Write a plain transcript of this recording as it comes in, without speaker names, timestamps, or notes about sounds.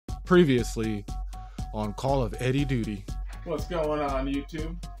Previously on Call of Eddie Duty. What's going on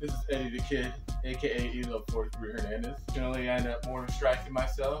YouTube? This is Eddie the Kid, aka Ep1 Hernandez. Generally I end up more striking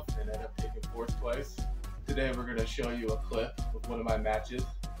myself and end up taking 4th place. Today we're going to show you a clip of one of my matches.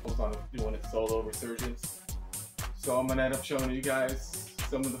 I was doing it solo Resurgence. So I'm going to end up showing you guys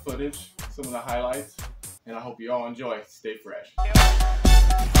some of the footage, some of the highlights, and I hope you all enjoy. Stay fresh.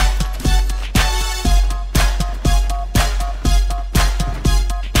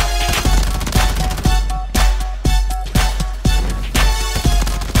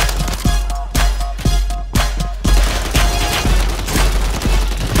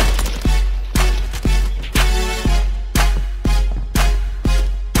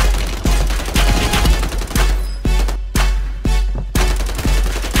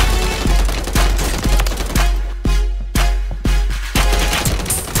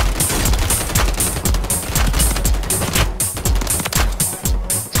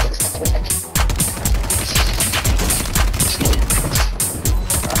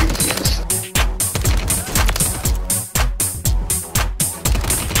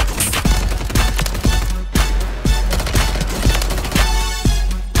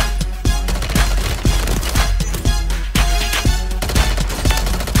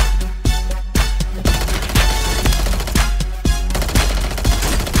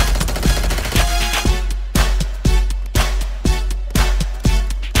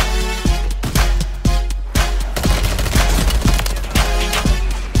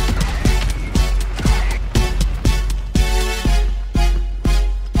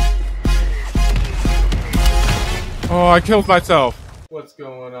 Oh, I killed myself. What's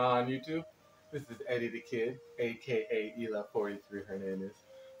going on YouTube? This is Eddie the Kid, aka Ep1 Hernandez.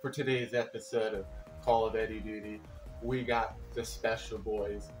 For today's episode of Call of Eddie Duty, we got the special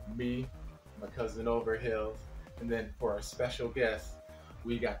boys, me, my cousin Overhills, and then for our special guests,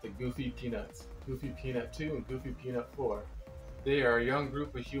 we got the Goofy Peanuts, Goofy Peanut 2 and Goofy Peanut 4. They are a young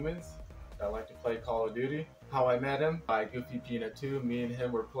group of humans that like to play Call of Duty. How I met him? By Goofy Peanut 2, me and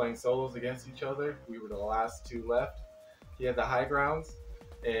him were playing solos against each other. We were the last two left. He had the high grounds,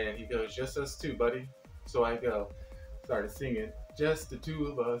 and he goes, "Just us two, buddy." So I started singing, "Just the two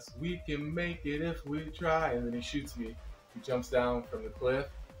of us, we can make it if we try." And then he shoots me. He jumps down from the cliff,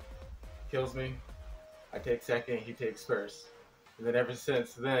 kills me. I take second, he takes first. And then ever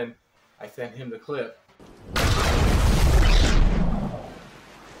since then, I sent him the clip.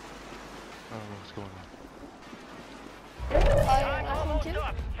 Oh, what's going on?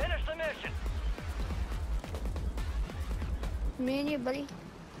 Finish the mission. Me and you, buddy.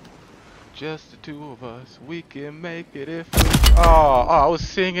 Just the two of us, we can make it if we... Oh, I was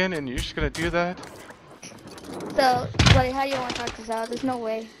singing and you're just gonna do that? So, buddy, how do you want to talk this out? There's no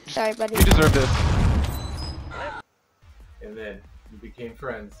way. Sorry, buddy. You deserve this. And then we became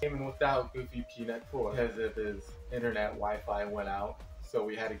friends. Even without Goofy Peanut 4 because of his internet Wi-Fi went out. So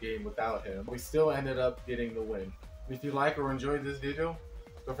we had a game without him. We still ended up getting the win. If you like or enjoyed this video,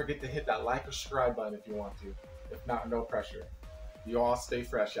 don't forget to hit that like or subscribe button if you want to. If not, no pressure. You all stay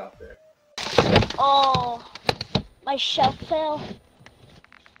fresh out there. Oh, my shelf fell.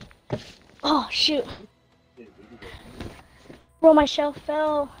 Oh, shoot. Bro, my shelf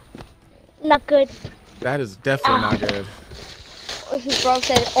fell. Not good. That is definitely not good. His bro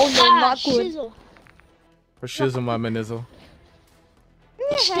said, "Oh no, not good." Shizzle. For shizzle, my manizzle.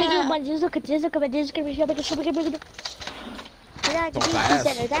 Shizzle, my jizzle, kajizzle, kajizzle, kajizzle.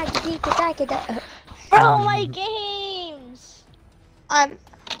 Bro, my games!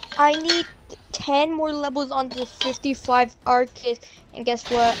 I need 10 more levels on the 55 arcade, and guess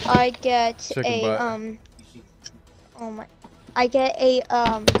what? I get Chicken butt. I get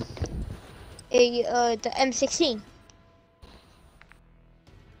the M16.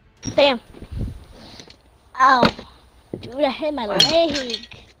 Damn. Ow. Dude, I hit my leg.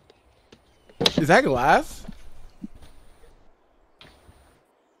 Is that glass?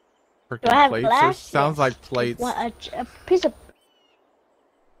 Do I have Plates? glass? It sounds like plates. What, a piece of...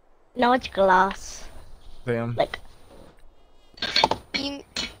 No, it's glass. Damn. Like...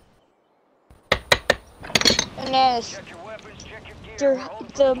 Ernest,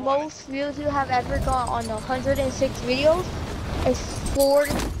 the most views you have ever got on 106 videos is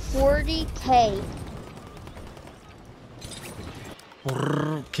 40K.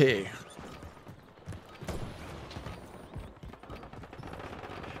 Okay.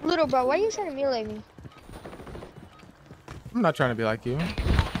 Little bro, why are you trying to mutilate me? I'm not trying to be like you.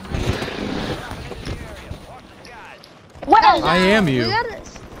 What? I am you. We have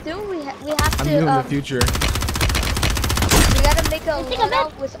I'm to. you in the future. We gotta make a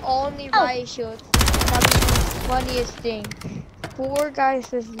loadout with all new riot shields. That'd be the funniest thing. 4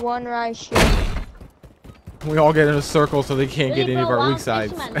 guys with 1 right shield. We all get in a circle so they can't get any of our weak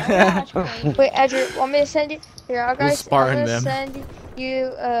sides. Wait, Edgar, want me to send you? Here, We'll guys, I'm Spartan gonna them. send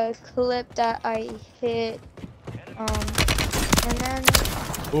you a clip that I hit.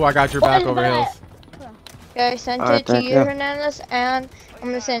 Hernandez. Ooh, I got your back over hills. Yeah, I sent it to you, Hernandez, and I'm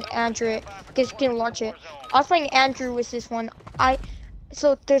gonna send Andrew it because you can watch it. I was playing Andrew with this one.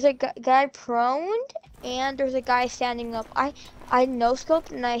 So there's a guy prone and there's a guy standing up. I no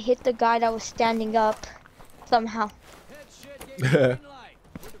scoped and I hit the guy that was standing up somehow. You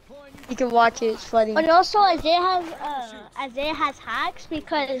can watch it. It's funny. And also Isaiah has hacks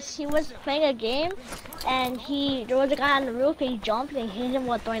because he was playing a game and there was a guy on the roof. He jumped and hit him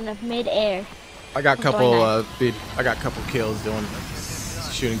while throwing the mid-air. I got a couple kills doing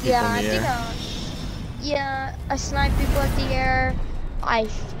shooting people in the air. Yeah, I snipe people at the air. I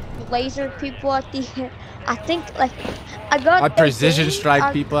laser people at the air. I think like I precision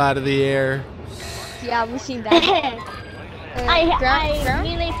strike people out of the air. Yeah, we've seen that. I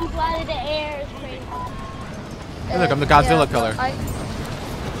melee people out of the air. It's crazy. Hey, look, I'm the Godzilla color.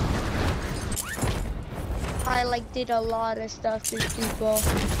 I like did a lot of stuff to people,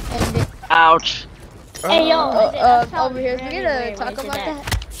 and ouch. Hey yo, over here, we're gonna talk about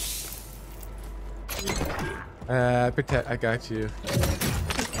that. I got you.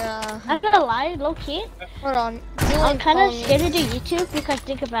 I'm not gonna lie, low key. Hold on. I'm kind of scared to do YouTube because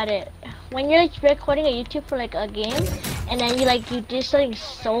think about it. When you're like recording a YouTube for like a game, and then you do something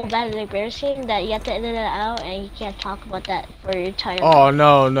so bad and embarrassing that you have to edit it out, and you can't talk about that for your entire life. Oh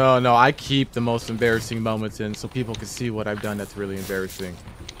no! I keep the most embarrassing moments in so people can see what I've done that's really embarrassing.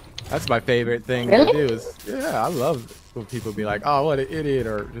 That's my favorite thing to do. Is I love when people be like, "Oh, what an idiot,"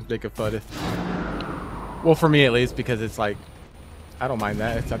 or just make a fun of. Well, for me at least, because it's like, I don't mind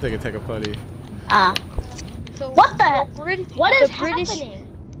that. I think it's like a funny. So what is happening?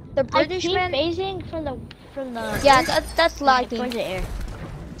 The British man phasing from the yeah, that's lagging. Towards the air.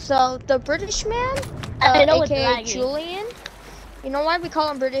 So the British man, I know aka Julian. You know why we call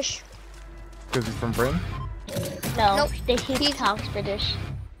him British? Because he's from Britain. No, nope. He talks British.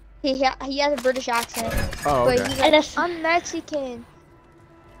 He has a British accent. Oh, okay. But he's like, I'm Mexican.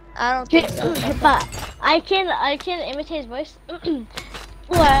 I don't think so. But I can imitate his voice.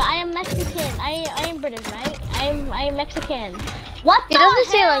 Well, I am Mexican. I am British, right? I am Mexican. What the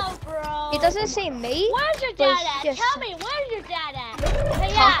hell, bro? It doesn't say mate. Where's your dad at? Tell me, where's your dad at?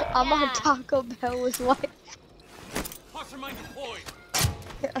 I'm on Taco Bell with wife.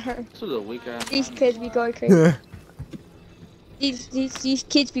 These kids be going crazy. these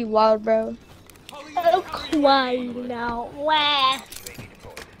kids be wild, bro. Oh, quiet now. Wah.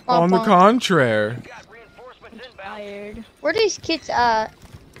 On the contrary. Tired. Where are these kids at?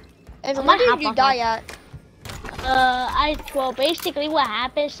 And where did you die at? Well, basically what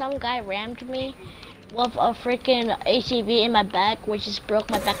happened, some guy rammed me with a freaking ATV in my back, which just broke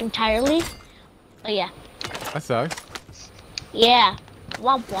my back entirely. But yeah. That sucks. Yeah.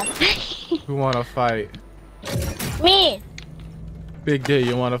 Womp womp. Who wanna fight? Me! Big D,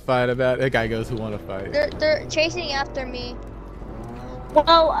 you wanna fight about it? That guy goes, who wanna fight? They're chasing after me.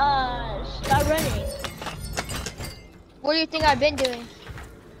 Well, start running. What do you think I've been doing?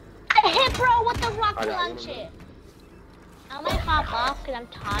 I hit bro with the rocket launcher. I might hop off because I'm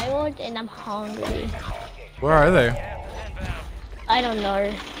tired and I'm hungry. Where are they? I don't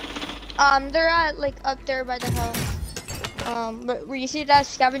know. They're at like up there by the house. But where you see that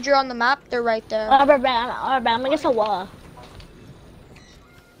scavenger on the map, they're right there. I'm against a wall.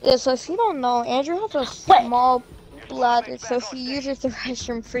 Yeah, so if you don't know, Andrew has a small bladder, so he uses the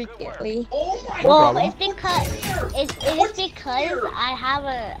restroom frequently. Well, it's because I have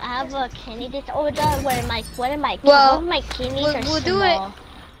a kidney disorder where my kidneys are small.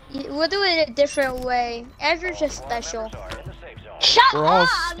 We'll do it a different way. Andrew's just special. Shut up!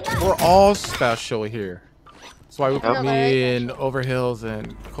 We're all special here. That's why we put me in Overhills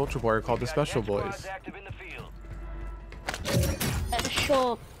and Culture Boy are called the Special Boys.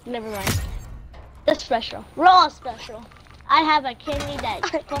 Special, never mind. The special. We're all special. I have a kidney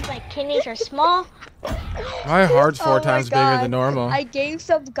both my kidneys are small. My heart's 4 times bigger than normal. I gave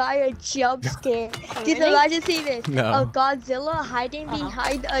some guy a jump scare. Did you imagine seeing this? No. A Godzilla hiding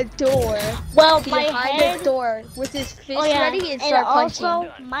behind a door. Well, behind a door with his fist ready and start punching.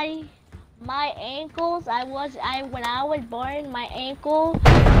 Also, my ankles. When I was born, my ankle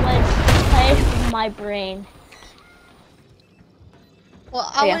was placed with my brain. Well,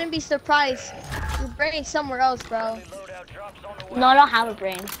 I wouldn't be surprised. Your brain's somewhere else, bro. No, I don't have a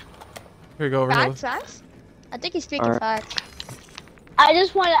brain. Here you go, Overhills. Facts? I think he's speaking facts. I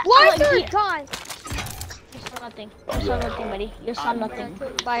just want to. Why is there a gun? nothing. You saw nothing, buddy. You saw nothing.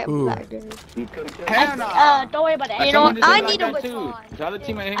 Buy a Ooh. blackberry. Don't worry about it. You know what? I need a baton. The other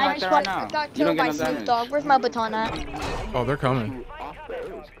teammate hitting I right just there want- right I now. got You don't killed by get no Snoop damage. Dogg. Where's my baton at? Oh, they're coming.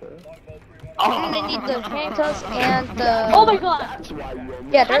 I'm gonna need the handcuffs and the. Oh my god!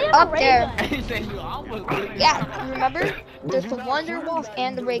 Yeah, I they're have a up ray there. gun. He said you almost did it. Yeah, remember? There's the Wonder Wolf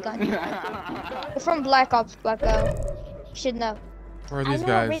and the ray gun. They're from Black Ops, Blacko. You should know. Where are I these know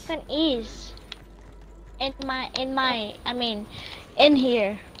guys? what Raycon is. In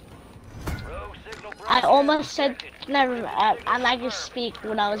here. I almost said, never, I'm not gonna speak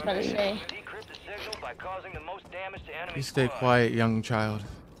what I was about to say. You stay quiet, young child.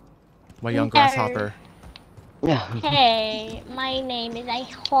 My young grasshopper. Hey, my name is, I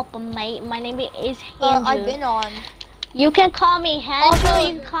hope, mate. My name is I've Andrew. been on. You can call me Andrew, Also,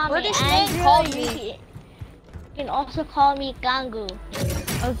 you can call me British man Andrew, called you me. can also call me Gangu.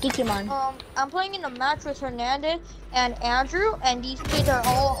 Or Gikimon. I'm playing in a match with Hernandez and Andrew, and these kids are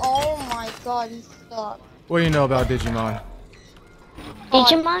all. Oh my god, these suck. What do you know about Digimon?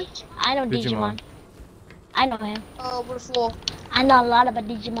 Digimon? I know Digimon. Digimon. I know him. We're full. I know a lot about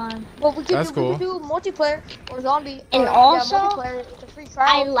Digimon. Well, we can That's do, we cool. can do multiplayer or zombie. And or, also, yeah, multiplayer. It's a free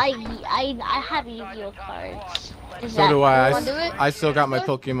I trial. have Yu-Gi-Oh cards. Is So that do I. wanna do it? I still got my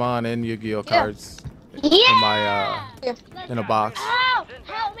Pokemon and Yu-Gi-Oh Yeah. cards Yeah! in my in a box. Ow!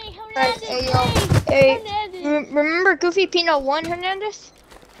 Help me, Right, Hernandez! hey, yo. please! Hey, Hernandez! remember Goofy Peanut 1, Hernandez?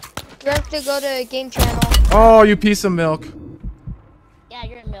 You have to go to game channel. Oh, you piece of milk. Yeah,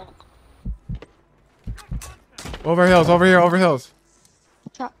 you're in milk. Over hills, over here, over hills.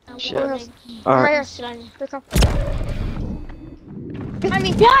 Shit. Right here. Here, come. Behind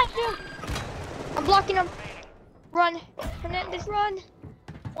me. Yeah, dude! I'm blocking him. Run. Hernandez, run.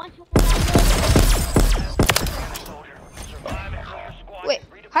 Wait,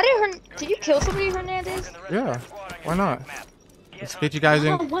 how did you kill somebody, Hernandez? Yeah, why not? Let's get you guys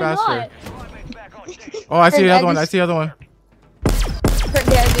in Why faster. not? Oh, I see the other one. I see the other one.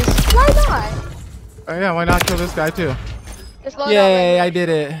 Hernandez. Why not? Oh yeah, why not kill this guy too? Just load Yay, up. I did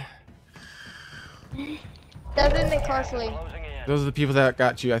it. Devin McCarthy. Those are the people that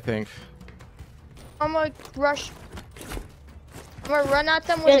got you, I think. I'm gonna rush. I'm gonna run at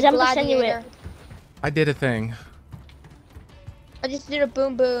them with Guys, a I'm gonna send you gladiator. I did a thing. I just did a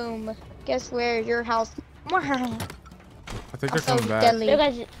boom boom. Guess where? Your house. I think they're coming back. You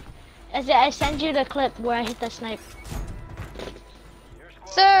guys, I send you the clip where I hit the snipe.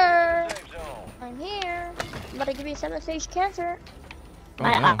 Sir, I'm here. I'm about to give you 7-stage cancer. Oh,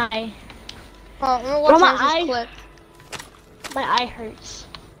 My no. eye. Oh, I'm gonna Bro, watch my Andrew's eye- clip. My eye hurts.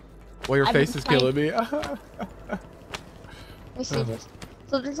 Well, your I've face been is killing me. Let me see this.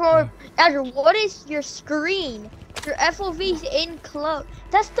 So there's more. Andrew, what is your screen? Your FOV's in close.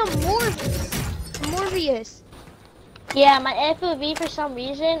 That's the Morbius. Yeah, my FOV for some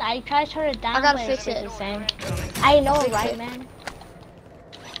reason, I tried to turn it down, I gotta but fix it's it. the same. I know, Fix right, it. man?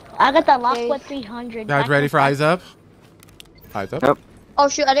 I got the Okay. Lockwood 300. Guys, ready for eyes up? Eyes up. Yep. Oh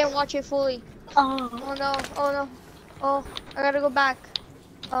shoot, I didn't watch it fully. Oh, Oh no, oh no. Oh, I gotta go back.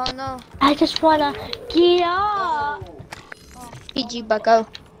 Oh no. I just wanna get up. PG Bucko.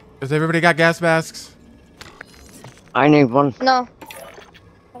 Has everybody got gas masks? I need one. No.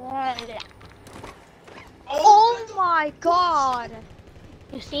 Oh my god.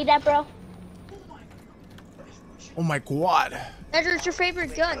 You see that, bro? Oh my god. Andrew, it's your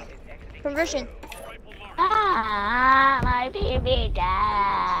favorite gun. Conversion. Ah, my baby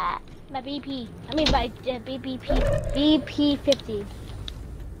dad. My BP. I mean, my BBP. BP50.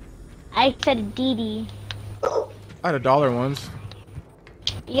 I said DD. I had $1 ones.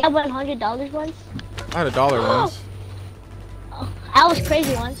 You got $100 once? I had $1 ones. I was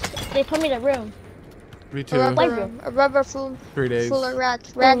crazy once. They put me in a room. Me A too. White rubber, room. a rubber full, 3 days. full of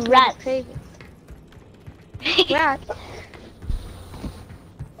rats. Rats. rats. Crazy. Rats.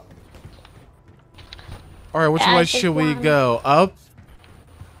 All right, which Yeah, I way think should we one. go? Up?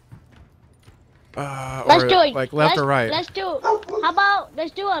 Let's or do it. like left let's, or right? Let's do. How about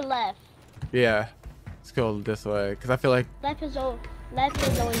let's do a left. Yeah. Let's go this way, cause I feel like. Left is always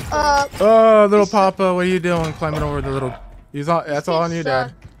good. Oh, little Papa, what are you doing? Climbing over the little. He's on. That's all on you,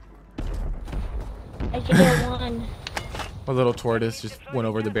 Dad. I should get one. A little tortoise just went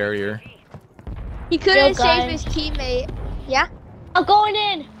over the barrier. He couldn't Yo, guys. save his teammate. Yeah? I'm going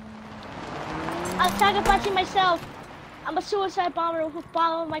in. I'm sacrificing myself. I'm a suicide bomber who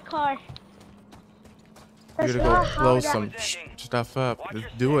followed my car. You're That's gonna not go how blow that- some stuff up.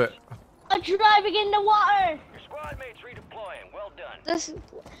 Just do it. I'm driving in the water. This.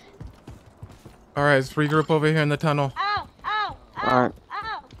 All right, let's regroup over here in the tunnel. Ow! Ow! Ow! Alright.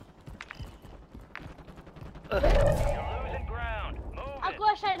 Ow! I'll go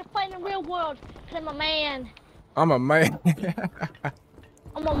outside to fight in the real world. Cause I'm a man. I'm a man.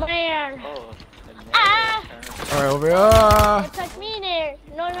 I'm a man. Oh, Ah! All right, over here. Don't touch me there.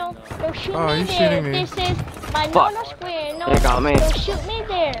 No, don't shoot Oh, me you're there. shooting me. This is my Fuck. no square. No, They got me. don't shoot me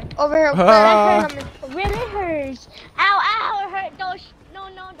there. Over here. Ah. That really hurts. Ow, ow, it hurt. Don't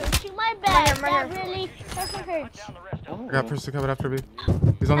shoot my back. Right here. That really hurts. I got a person coming after me.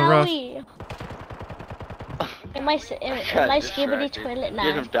 He's on the roof. Owie. Am I skibbity toilet now?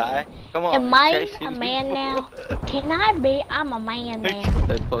 Let him die. Come on. Am I chase a these man people. now? Can I be? I'm a man now.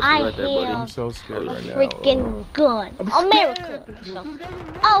 They posted I right there, buddy. am I'm so scared right now. freaking gun. America. So.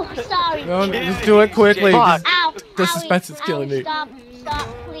 Oh, sorry. No, just do it quickly. Fuck. Just- Ow. the owie, suspense is killing owie, me. Stop,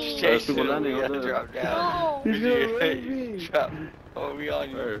 please. Chase him. We gotta drop down. No. Drop. Oh, we on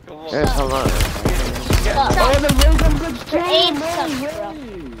you. Come on. There's a lot. Stop. Your aim sucks, bro.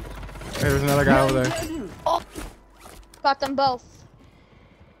 Hey, there's another guy over there. Got them both.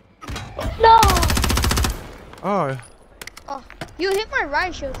 No. Oh, Oh, you hit my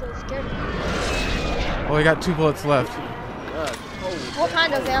right shield, so it scared me. well, we got 2 bullets left. What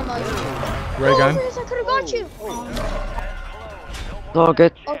kind of ammo? Ray gun. Chris, I could have got you. It's all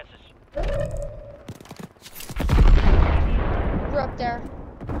good. We're up there.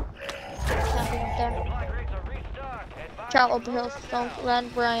 Camping up there. Travel up the hills. Don't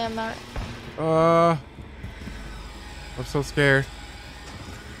land where I am at. I'm so scared.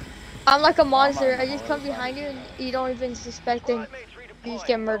 I'm like a monster. I just come behind you and you don't even suspect it. You just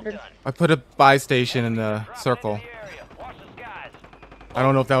get murdered. I put a buy station in the circle. I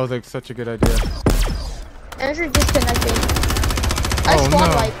don't know if that was like such a good idea. Andrew disconnected. I Oh, squad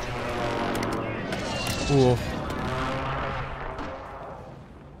no. wiped. Cool.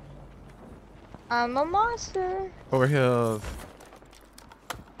 I'm a monster. Over hills.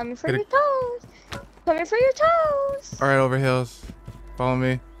 Coming for Get your toes. Coming for your toes. All right, over hills. Follow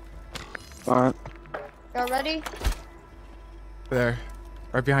me. Alright. Y'all ready? There.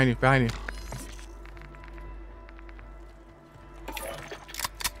 Right behind you. Behind you.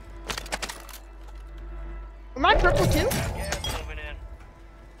 Am I purple too?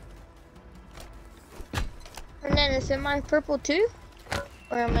 Hernandez, am I purple too?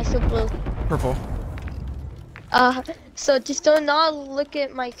 Or am I still blue? Purple. So just do not look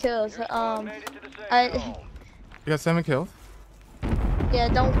at my kills. You got 7 kills. Yeah,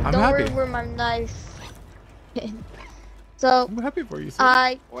 don't I'm worry happy. where my knife. So I'm happy for you. Sis.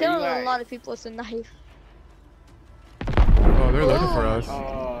 I Where you killed a at? lot of people with a knife. Oh, they're looking for us.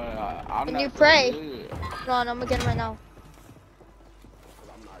 Can you pray? Ron, I'm gonna get him right now.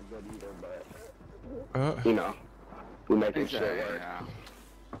 You know, we making shit work.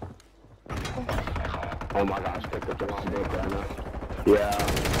 Oh my gosh, picked up the wrong dick right now. Yeah.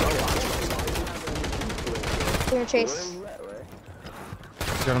 We're gonna chase.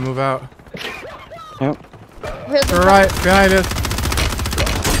 Gotta move out. Yep. Here's To the right, behind us.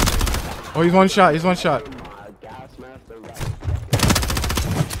 Oh, he's one shot. He's one shot.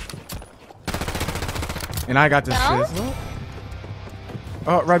 And I got this No? sizzle.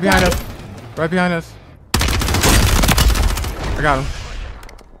 Oh, right behind us. Right behind us. I got him.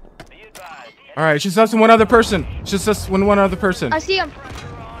 All right, it's just us and one other person. It's just us and one other person. I see him.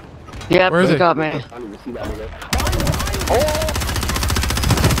 Yep, Where is he it? got me. I don't even see that nigga.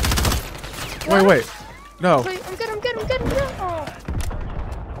 Wait. No. Wait, I'm good. Oh.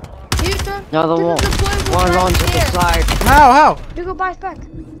 You done? Another This one. is the boy who's One right on to the there. side. How? You go back.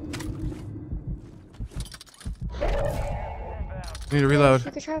 Need to reload.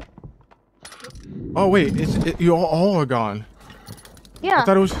 Take a trap. Oh wait, you all are gone. Yeah. I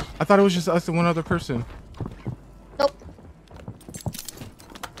thought it was just us and one other person. Nope.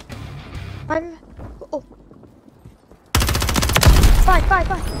 Oh. Bye.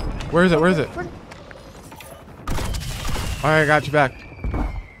 Where is it? Where- All right, I got you back. Do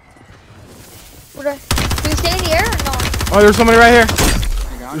we stay in the air or not? Oh, there's somebody right here.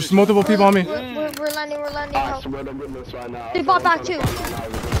 There's multiple people on me. We're landing. I Help. swear to goodness right now. They bought back too. I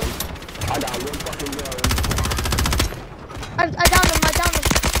got one fucking gun. I downed him.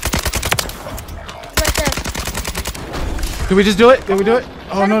 Right there. Did we just do it? Did we do it?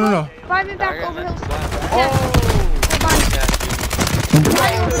 Oh, no. Buy me back over hills. Oh! Bye.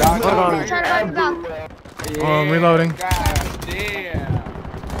 Trying to buy me back. Oh, I'm reloading. God damn.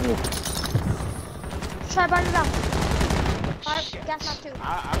 Try to buy me back. Gas mask too. I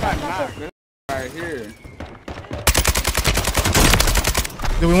got knocked right here.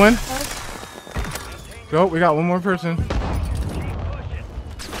 Did we win? Go. We got one more person.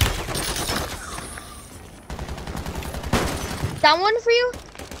 That one for you?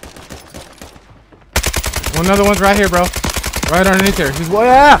 Another one's right here, bro. Right underneath there. He's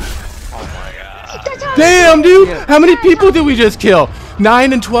yeah. Oh my god. Damn, dude. How many people did we just kill?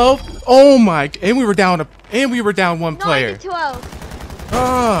 9 and 12. Oh my. And we were down one player. 9 to 12.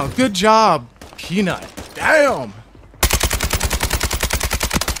 Oh, good job, Peanut. Damn.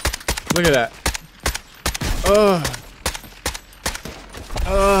 Look at that.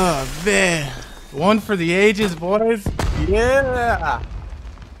 Oh, man. One for the ages, boys. Yeah.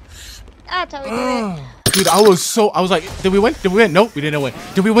 That's how we do it. Dude, I was like, did we win? Did we win? Nope, we didn't win.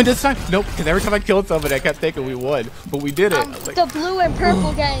 Did we win this time? Nope, because every time I killed somebody, I kept thinking we won. But we did it. I was like, The blue and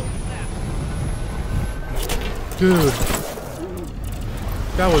purple gang. dude.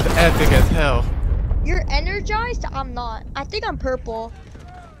 That was epic as hell. You're energized? I'm not. I think I'm purple.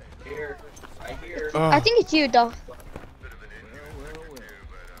 I think it's you, though.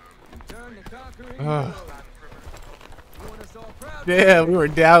 Yeah, we were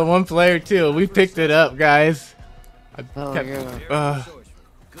down one player too. We picked it up, guys. Oh,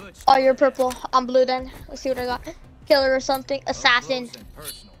 you're purple. I'm blue then. Let's see what I got. Killer or something. Assassin.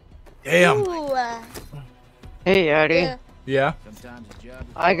 Damn. Ooh, Hey, Eddie. yeah. Yeah.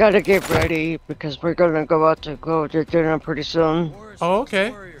 I gotta get ready because we're gonna go to dinner pretty soon. Oh,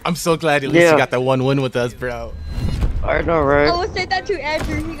 okay. I'm so glad at least you got that one win with us, bro. I know, right? I will say that to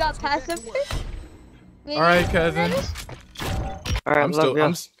Andrew. He got passive. All right, cousin. All right, love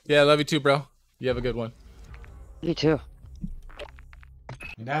you. Yeah, love you too, bro. You have a good one. You too.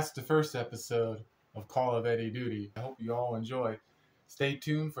 And that's the first episode of Call of Eddie Duty. I hope you all enjoy. Stay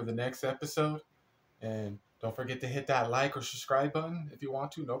tuned for the next episode. And don't forget to hit that like or subscribe button if you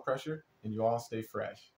want to. No pressure. And you all stay fresh.